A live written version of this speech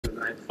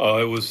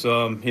It was,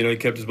 he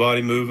kept his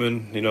body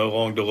moving,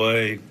 long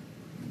delay,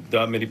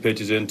 not many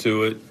pitches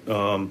into it.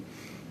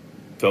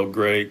 Felt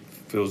great,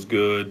 feels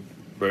good,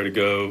 ready to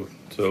go.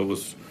 So it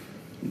was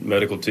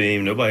medical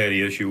team. Nobody had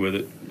any issue with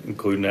it,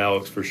 including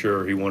Alex for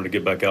sure. He wanted to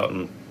get back out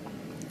and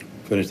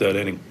finish that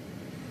inning.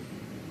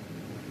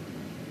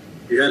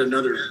 You had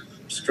another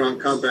strong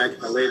comeback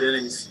in the late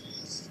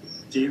innings.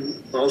 Do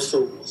you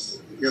also,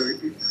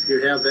 you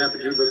have that,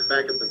 but you look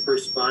back at the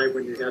first five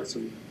when you had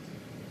some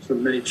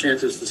many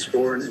chances to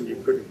score and you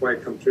couldn't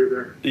quite come through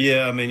there?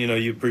 Yeah,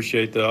 you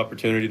appreciate the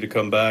opportunity to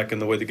come back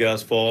and the way the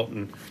guys fought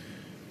and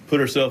put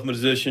ourselves in a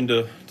position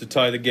to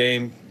tie the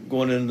game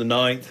going into the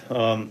ninth.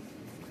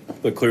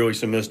 But clearly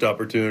some missed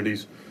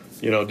opportunities.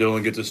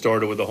 Dylan gets it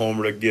started with a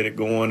homer to get it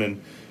going, and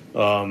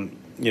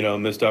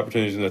missed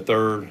opportunities in the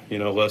third.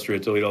 Lester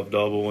hits a leadoff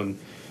double, and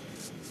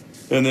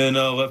then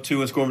left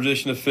two in scoring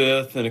position the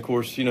fifth, and of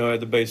course,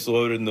 had the base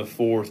loaded in the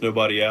fourth,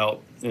 nobody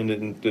out, and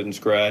didn't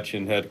scratch,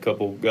 and had a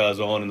couple guys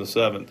on in the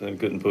seventh, and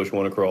couldn't push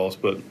one across.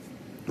 But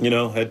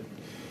had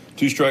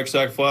two strike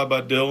sac fly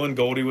by Dylan,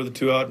 Goldie with a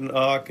 2-out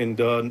knock, and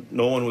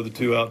Nolan with a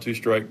 2-out,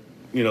 2-strike,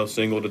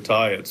 single to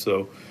tie it.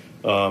 So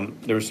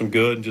there was some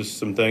good, and just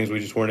some things we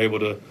just weren't able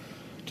to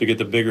get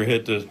the bigger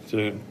hit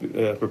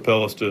to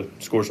propel us to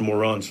score some more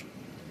runs.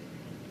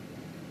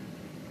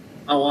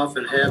 How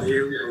often have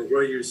you or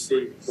will you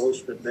see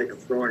Goldschmidt make a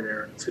throwing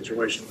error in a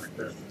situation like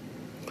that?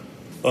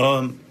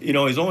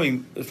 He's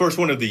only the first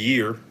one of the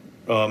year.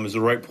 Is the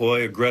right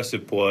play,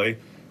 aggressive play.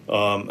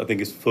 I think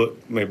his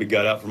foot maybe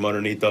got out from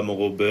underneath him a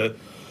little bit.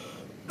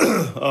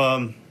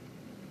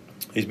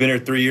 He's been here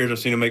 3 years. I've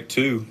seen him make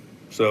two.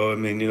 So,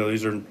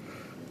 these are,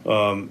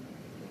 got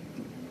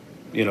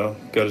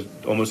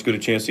almost as good a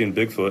chance seeing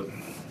Bigfoot.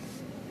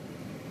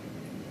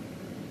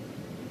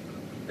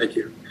 Thank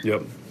you.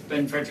 Yep.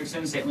 Ben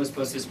Fredrickson, St. Louis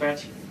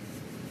Post-Dispatch.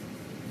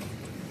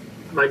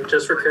 Mike,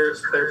 just for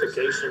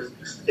clarification,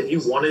 if you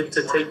wanted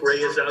to take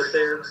Reyes out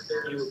there,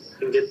 you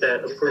can get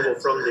that approval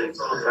from the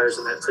umpires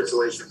in that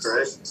situation,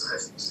 correct?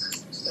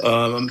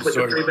 I'm With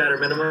sorry. the three-batter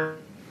minimum?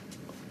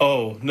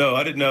 Oh, no,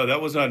 I didn't know.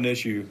 That was not an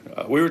issue.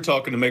 We were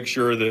talking to make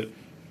sure that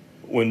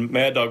when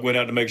Mad Dog went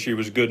out to make sure he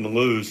was good and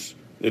loose,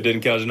 it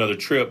didn't count as another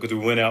trip because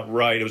we went out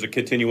right. It was a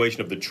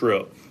continuation of the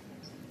trip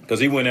because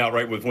he went out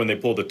right with when they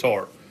pulled the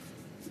tarp.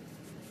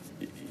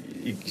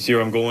 You see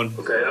where I'm going?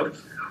 Okay,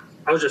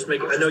 I was just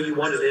making, I know you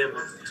wanted him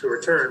to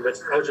return,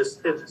 but I was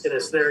just, in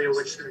a scenario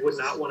which you would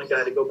not want a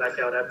guy to go back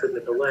out after the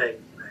delay,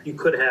 you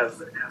could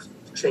have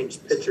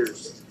changed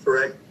pitchers,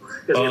 correct?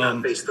 Because you're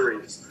not phase three.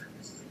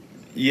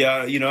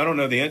 Yeah, I don't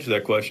know the answer to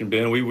that question,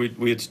 Ben.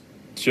 We had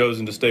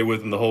chosen to stay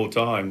with him the whole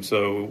time,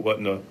 so it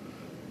wasn't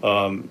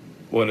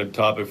a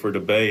topic for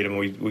debate.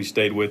 We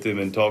stayed with him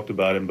and talked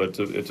about him, but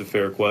it's a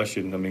fair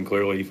question.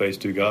 Clearly he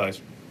faced two guys.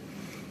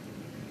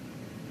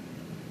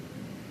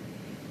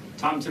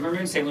 Tom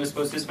Timmerman, St. Louis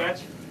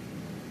Post-Dispatch.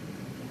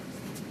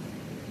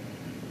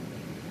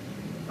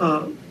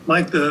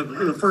 Mike,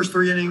 the first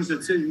three innings,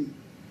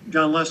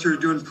 John Lester is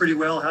doing pretty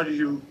well. How did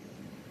you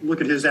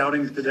look at his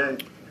outing today?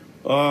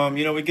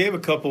 We gave a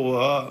couple,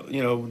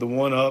 the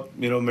one up,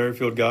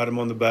 Merrifield got him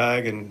on the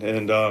bag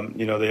and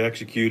they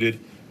executed.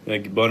 They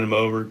bunted him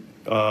over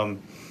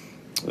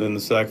in the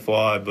sac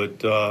fly.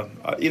 But, I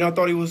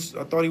thought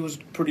he was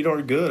pretty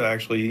darn good,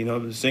 actually.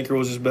 The sinker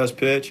was his best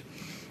pitch.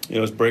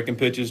 His breaking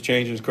pitches,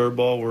 changing his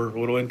curveball were a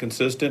little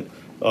inconsistent.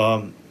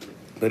 But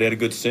he had a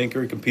good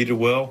sinker. He competed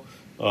well.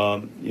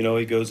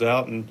 He goes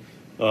out and,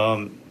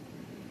 went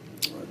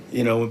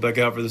back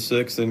out for the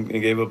sixth and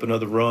gave up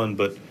another run.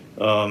 But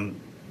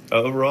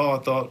overall,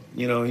 I thought,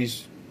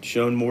 he's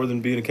shown more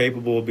than being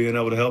capable of being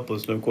able to help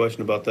us. No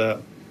question about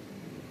that.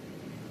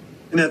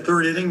 In that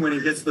third inning, when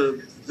he gets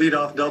the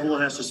leadoff double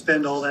and has to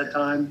spend all that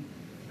time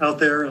out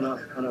there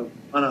on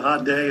a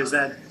hot day, is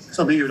that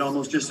something you would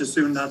almost just as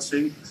soon not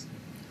see?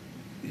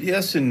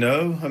 Yes and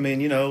no.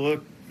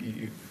 Look,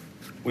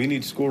 we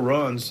need to score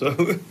runs, so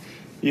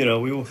we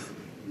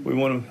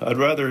want to. I'd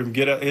rather him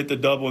hit the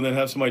double and then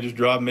have somebody just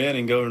drop him in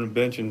and go on the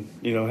bench and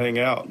hang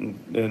out and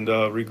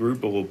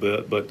regroup a little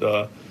bit.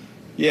 But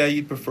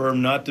you'd prefer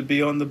him not to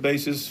be on the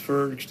bases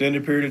for an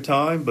extended period of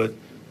time. But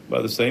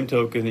by the same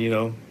token, we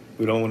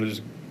don't want to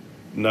just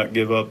not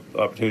give up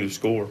opportunity to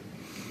score.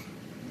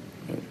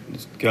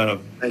 It's kind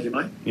of Thank you,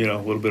 Mike. A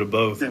little bit of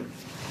both. Yeah.